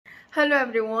Hello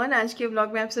everyone, आज के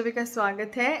vlog में आप सभी का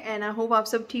स्वागत है एंड आई होप आप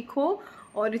सब ठीक हो।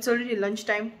 और इट्स ऑलरेडी लंच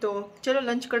टाइम, तो चलो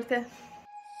लंच करते हैं।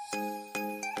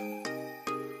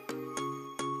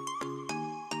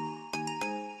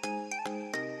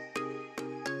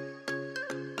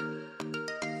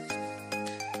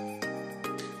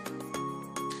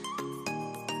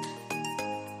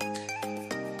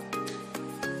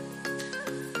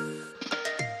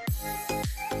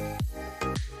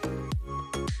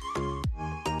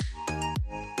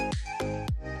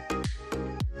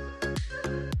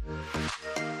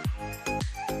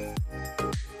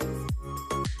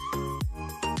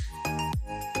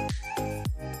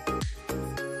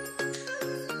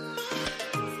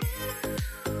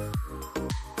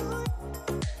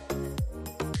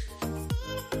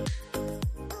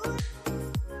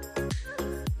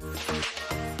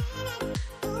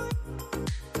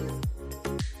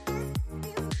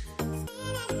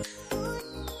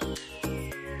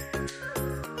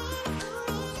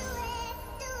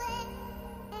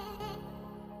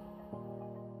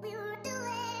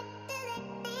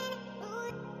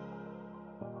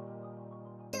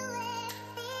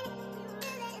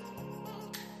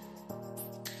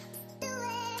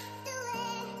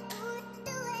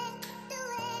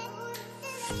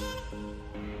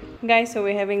 Guys, so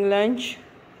we're having lunch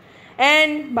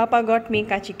and Papa got me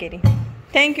kachi keri.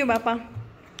 Thank you Papa.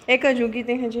 एक अजूगी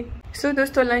थे जी। सो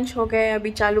दोस्तों लंच हो गए,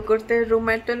 अभी चालू करते हैं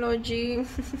रोमेटोलॉजी।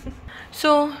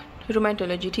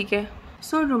 रोमेटोलॉजी ठीक है।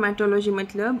 रोमेटोलॉजी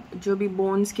मतलब जो भी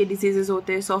बोन्स के डिजीजेस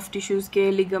होते हैं, सॉफ्ट टिश्यूज़ के,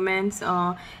 लिगामेंट्स,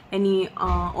 एनी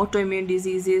ऑटोइम्यून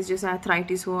डिजीजेस जैसे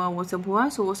आर्थराइटिस हुआ, वो सब हुआ,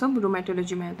 सो वो सब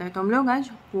रोमेटोलॉजी में आता है। तो हम लोग आज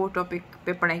वो टॉपिक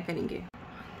पे पढ़ाई करेंगे।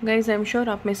 गाइज आई एम श्योर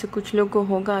आप में से कुछ लोग को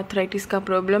होगा आर्थराइटिस का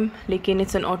प्रॉब्लम, लेकिन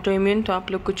इट्स एन ऑटोइम्यून, तो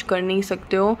आप लोग कुछ कर नहीं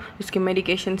सकते हो। उसके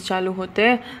मेडिकेशंस चालू होते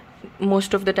हैं,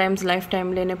 most of the times life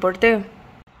time लेने पड़ते हैं।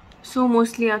 सो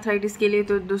मोस्टली आर्थराइटिस के लिए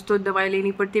तो दोस्तों दवाई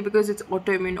लेनी पड़ती है बिकॉज इट्स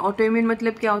ऑटोइम्यून। ऑटोइम्यून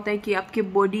मतलब क्या होता है कि आपके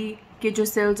बॉडी के जो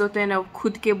सेल्स होते हैं ना,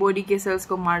 खुद के बॉडी के सेल्स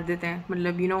को मार देते हैं।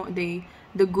 मतलब you know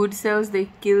the good sales they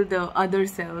kill the other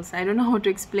sales. I don't know how to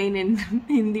explain in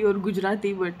Hindi और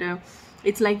Gujarati, but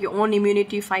it's like your own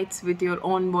immunity fights with your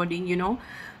own body, you know.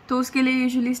 तो उसके लिए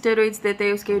usually steroids देते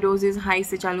हैं। उसके doses high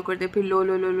से चालू करते हैं, फिर लो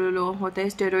लो लो लो लो होते हैं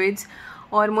स्टेरॉइड्स,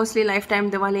 और मोस्टली लाइफ टाइम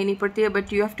दवा लेनी पड़ती है।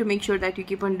 But you have to make sure that you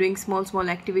keep on doing small small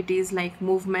activities like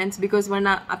movements, because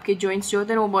वरना आपके जॉइंट्स जो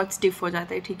होते हैं वो बहुत स्टिफ हो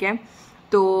जाते हैं। ठीक है,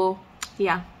 तो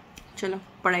या चलो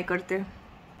पढ़ाई करते हैं।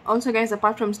 Also guys,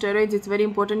 apart from steroids it's very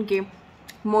important कि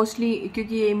मोस्टली,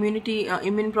 क्योंकि ये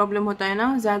इम्यून प्रॉब्लम होता है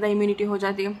ना, ज़्यादा इम्यूनिटी हो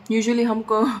जाती है।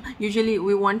 Usually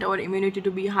we want our immunity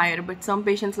to be higher, but some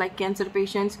patients like cancer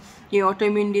patients, ये ऑटो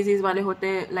इम्यून डिजीज़ वाले होते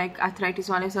हैं, लाइक आर्थराइटिस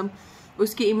वाले सब,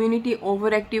 उसकी इम्यूनिटी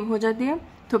ओवर एक्टिव हो जाती है,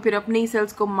 तो फिर अपने ही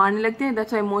सेल्स को मारने लगते हैं।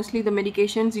 That's why mostly the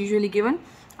medications usually given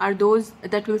are those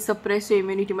that will suppress your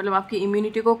immunity, मतलब आपकी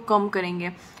इम्यूनिटी को कम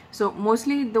करेंगे। So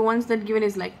mostly the ones that given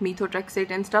is like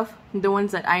methotrexate and stuff, the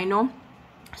ones that I know.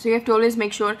 So you have to always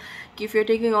make sure कि if you're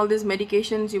taking all these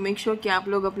medications, you make sure कि आप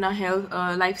लोग अपना health,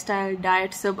 lifestyle,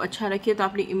 diet सब अच्छा रखिए, तो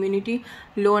आपकी immunity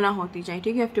low ना होती जाए।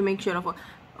 ठीक है, you have to make sure of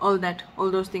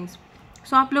all those things.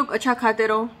 So आप लोग अच्छा खाते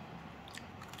रहो।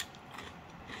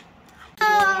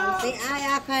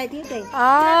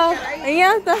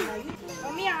 અહીંયા તો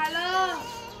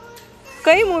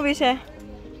કઈ મૂવી છે?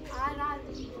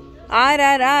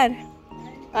 RRR.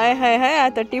 હાય હાય હાય, આ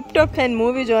તો ટિપટોપ થઈને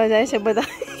મૂવી જોવા જાય છે બધા।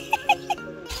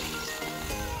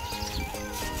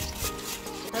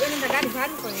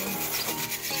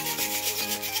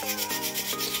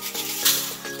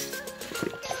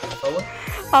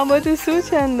 આ બધું શું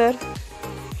છે અંદર?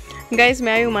 गाइस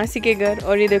मैं आई हूँ मासी के घर,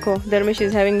 और ये देखो Dharmesh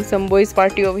is having some boys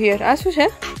party over here. आ શું છે?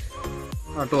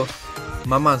 આ ટોસ્ટ,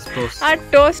 મામા's ટોસ્ટ। આ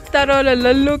ટોસ્ટ તારો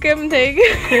લલ્લુ કેમ થઈ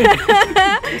ગયો?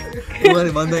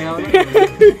 તમારી બંધાઈ આવે।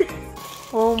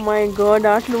 ઓ માય ગોડ,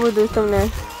 આટલું બધું તમને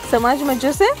સમાજમાં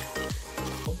જશે?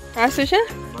 આ શું છે?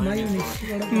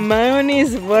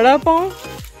 માયોનીઝ વડાપાઉં।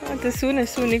 આ તો શું ને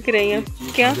શું નીકળે અહીંયા?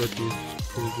 ક્યાં?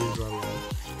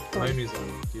 માયોનીઝ।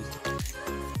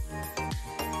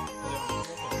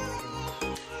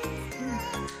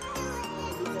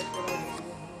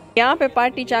 यहाँ पे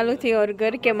पार्टी चालू थी और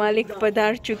घर के मालिक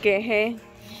पधार चुके हैं,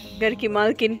 घर की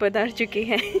मालकिन पधार चुकी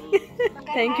है।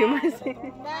 थैंक यू मासी।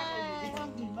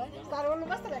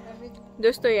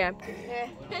 दोस्तों ये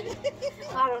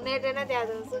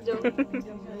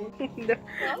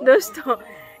दोस्तों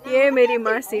ये मेरी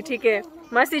मासी, ठीक है।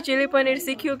 मासी चिली पनीर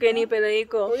सीखियो के नहीं पहले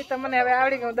एक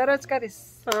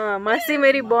हाँ, मासी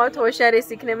मेरी बहुत होशियार है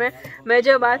सीखने में। मैं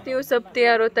जब आती हूँ सब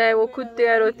तैयार होता है, वो खुद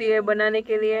तैयार होती है बनाने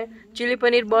के लिए। चिली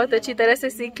पनीर बहुत अच्छी तरह से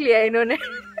सीख लिया इन्होंने।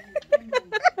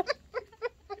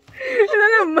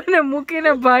 મને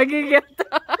મૂકીને ભાગી ગયા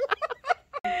હતા.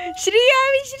 શ્રી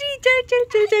આવી, શ્રી ચલ ચલ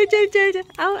ચલ ચલ ચલ ચલ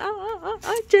આવ આવ આવ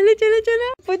આવ ચલો ચલો ચલો.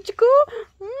 પુચકુ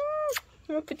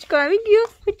પુચકુ આવી ગયો,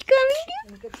 પુચકુ આવી ગયો.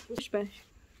 પુષ્પાંશ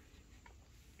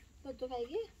તો ખાઈ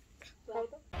ગઈ.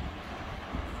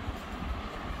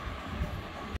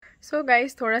 सो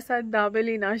गाइस थोड़ा सा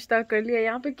दाबेली नाश्ता कर लिया.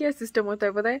 यहाँ पे क्या सिस्टम होता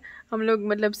है पता है, हम लोग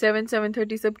मतलब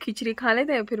 7-7:30 सब खिचड़ी खा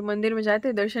लेते हैं, फिर मंदिर में जाते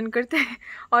हैं, दर्शन करते हैं,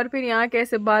 और फिर यहाँ के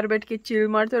ऐसे बाहर बैठ के चिल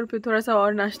मारते हैं, और फिर थोड़ा सा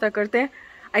और नाश्ता करते हैं,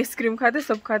 आइसक्रीम खाते हैं,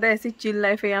 सब खाता है. ऐसी चिल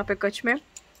लाइफ है यहाँ पे कच्छ में.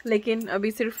 लेकिन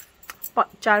अभी सिर्फ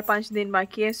 4-5 दिन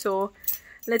बाकी है. So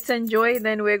let's enjoy,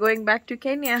 then we are going back to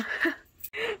Kenya.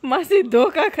 मासी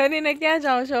धोखा खरीने क्या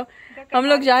जाओ छो. हम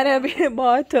लोग जा रहे हैं अभी,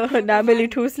 बहुत दाबेली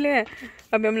ठूस ले हैं.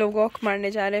 अभी हम लोग वॉक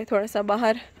मारने जा रहे हैं थोड़ा सा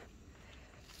बाहर.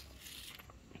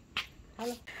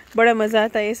 बड़ा मज़ा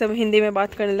आता है ये सब हिंदी में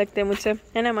बात करने लगते हैं मुझसे,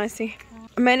 है ना मासी.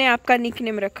 मैंने आपका निक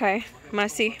नेम रखा है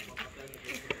मासी.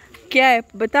 क्या है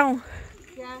बताऊं?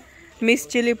 Miss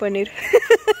chilli paneer.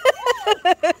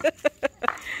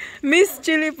 Miss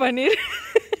chilli paneer.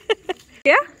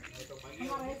 क्या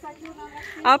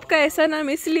आपका ऐसा नाम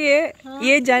इसलिए,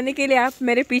 ये जानने के लिए आप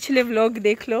मेरे पिछले व्लॉग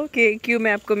देख लो कि क्यों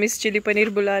मैं आपको मिस चिली पनीर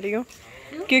बुला रही हूँ.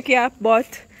 क्योंकि आप बहुत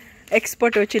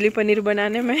एक्सपर्ट हो चिली पनीर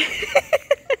बनाने में.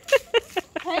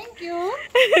 Thank you.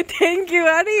 थैंक यू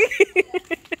आरी.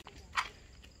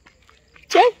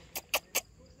 चल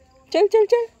चल चल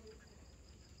चल.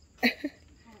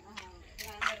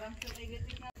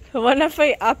 वन ऑफ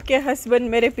आपके हस्बैंड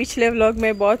मेरे पिछले व्लॉग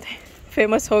में बहुत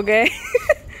फेमस हो गए.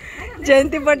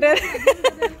 जयंती पटेल.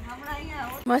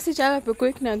 मासी ચાલો पे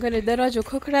કોઈક ના ઘરે દરવાજો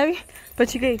ખખડાવી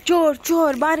પછી ગઈ ચોર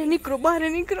ચોર બહાર નીકળો બહાર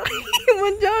નીકળો.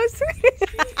 મજા આવશે.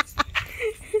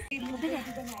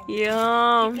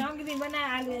 યમ.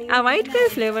 આ વ્હાઈટ કયો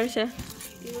ફ્લેવર છે?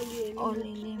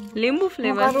 લીંબુ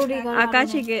ફ્લેવર. આ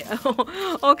કાચી કે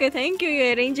okay thank you you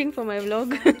arranging for my vlog.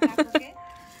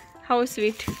 How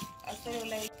sweet.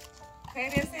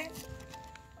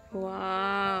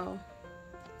 વાવ.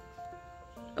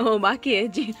 ओ बाकी है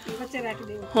जी.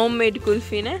 होममेड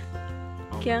कुल्फी ने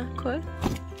क्या खोल.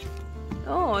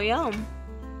 ओ यम.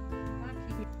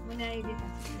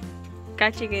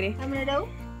 काची केरी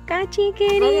काची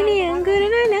केरी ने अंगूर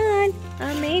ना लाल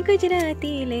हमें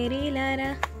गुजराती लेरी लारा.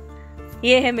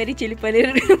 ये है मेरी चिली पनीर.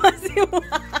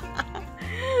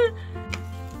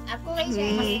 आपको वही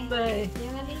चाहिए?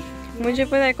 मुझे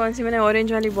पता है कौन सी. मैंने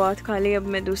ऑरेंज वाली बहुत खा ली. अब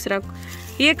मैं दूसरा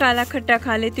ये काला खट्टा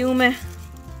खा लेती हूँ मैं.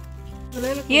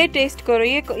 ये टेस्ट करो.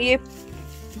 ये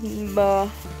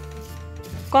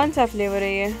कौन सा फ्लेवर है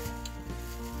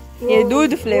ये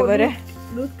दूध फ्लेवर है.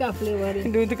 दूध का फ्लेवर है.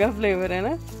 दूध का फ्लेवर है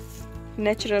ना,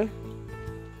 नेचुरल.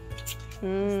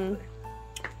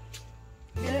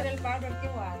 नेचुरल पाउडर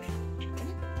क्यों आ रहे हैं?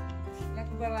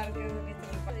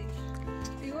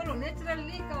 नेचुरल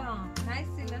लिखा नाइस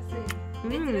लस्सी.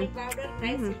 Natural powder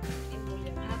nice.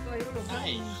 हां तो ये लो.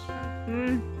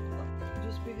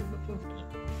 जूस पी के बच्चों.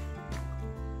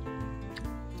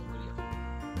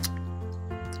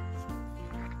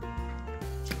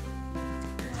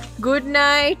 Good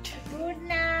night. Good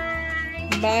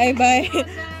night. Bye bye.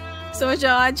 सो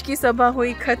जाओ. आज की सभा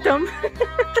हुई खत्म.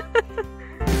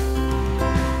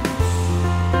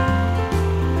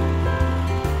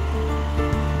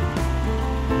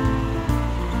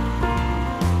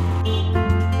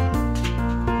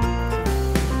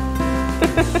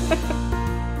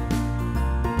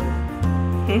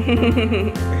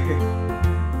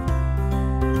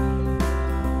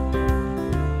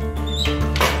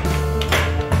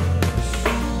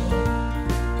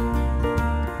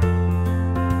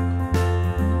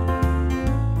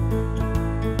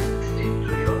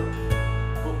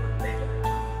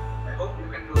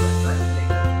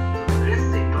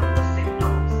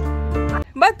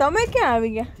 તમે ક્યાં આવી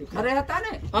ગયા? ઘરે હતા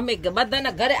ને અમે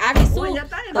બધાના ઘરે આવીશું.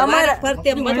 અમારા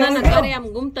ફરતે બધાના ઘરે આમ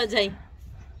ઘૂમતા જાય.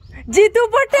 Jitu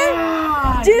Patel.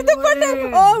 Jitu Patel.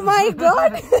 Oh my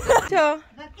God.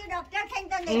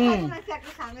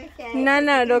 ના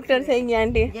ના डॉक्टर થઈ ગયા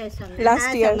aunty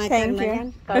last year. Thank you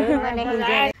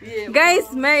guys.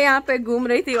 मैं यहाँ पे घूम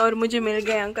रही थी और मुझे मिल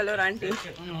गए अंकल और आंटी.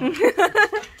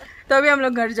 तो अभी हम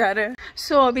लोग घर जा रहे हैं.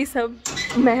 सो अभी सब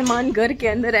मेहमान घर के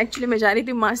अंदर. एक्चुअली मैं जा रही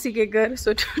थी मासी के घर.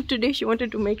 So today she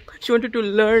wanted to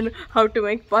learn how to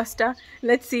make pasta.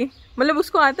 Let's see. मतलब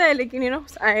उसको आता है लेकिन you know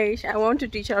I want to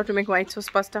teach how to make white sauce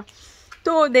pasta.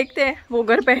 तो देखते हैं वो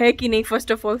घर पे है कि नहीं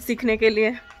फर्स्ट ऑफ ऑल सीखने के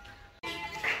लिए.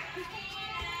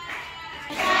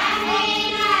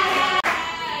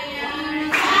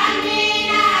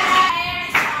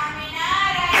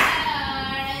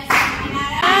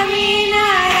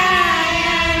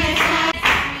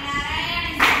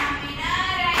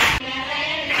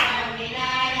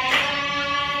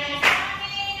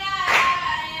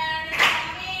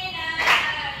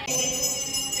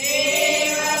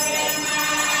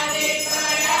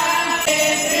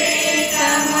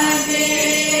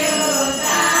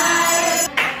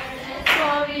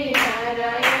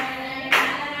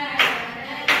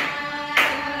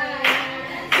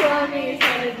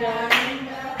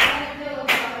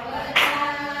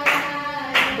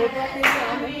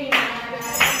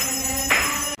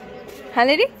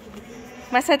 હાલે રે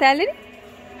મારા સાથે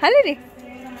હાલે રે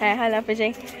હા હાલ આપે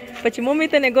જાય પછી મમ્મી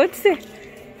તને ગોતશે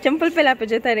ચંપલ પહેલા આપે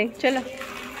જતા રહી ચલો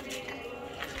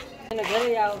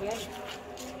ઘરે આવો બેન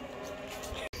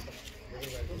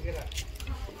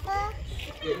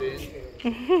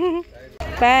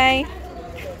बाय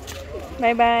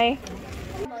बाय बाय।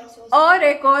 और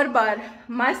एक और बार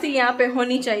मासी यहाँ पे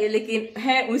होनी चाहिए लेकिन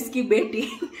है उसकी बेटी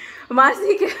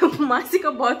मासी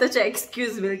को बहुत अच्छा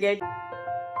एक्सक्यूज मिल गया।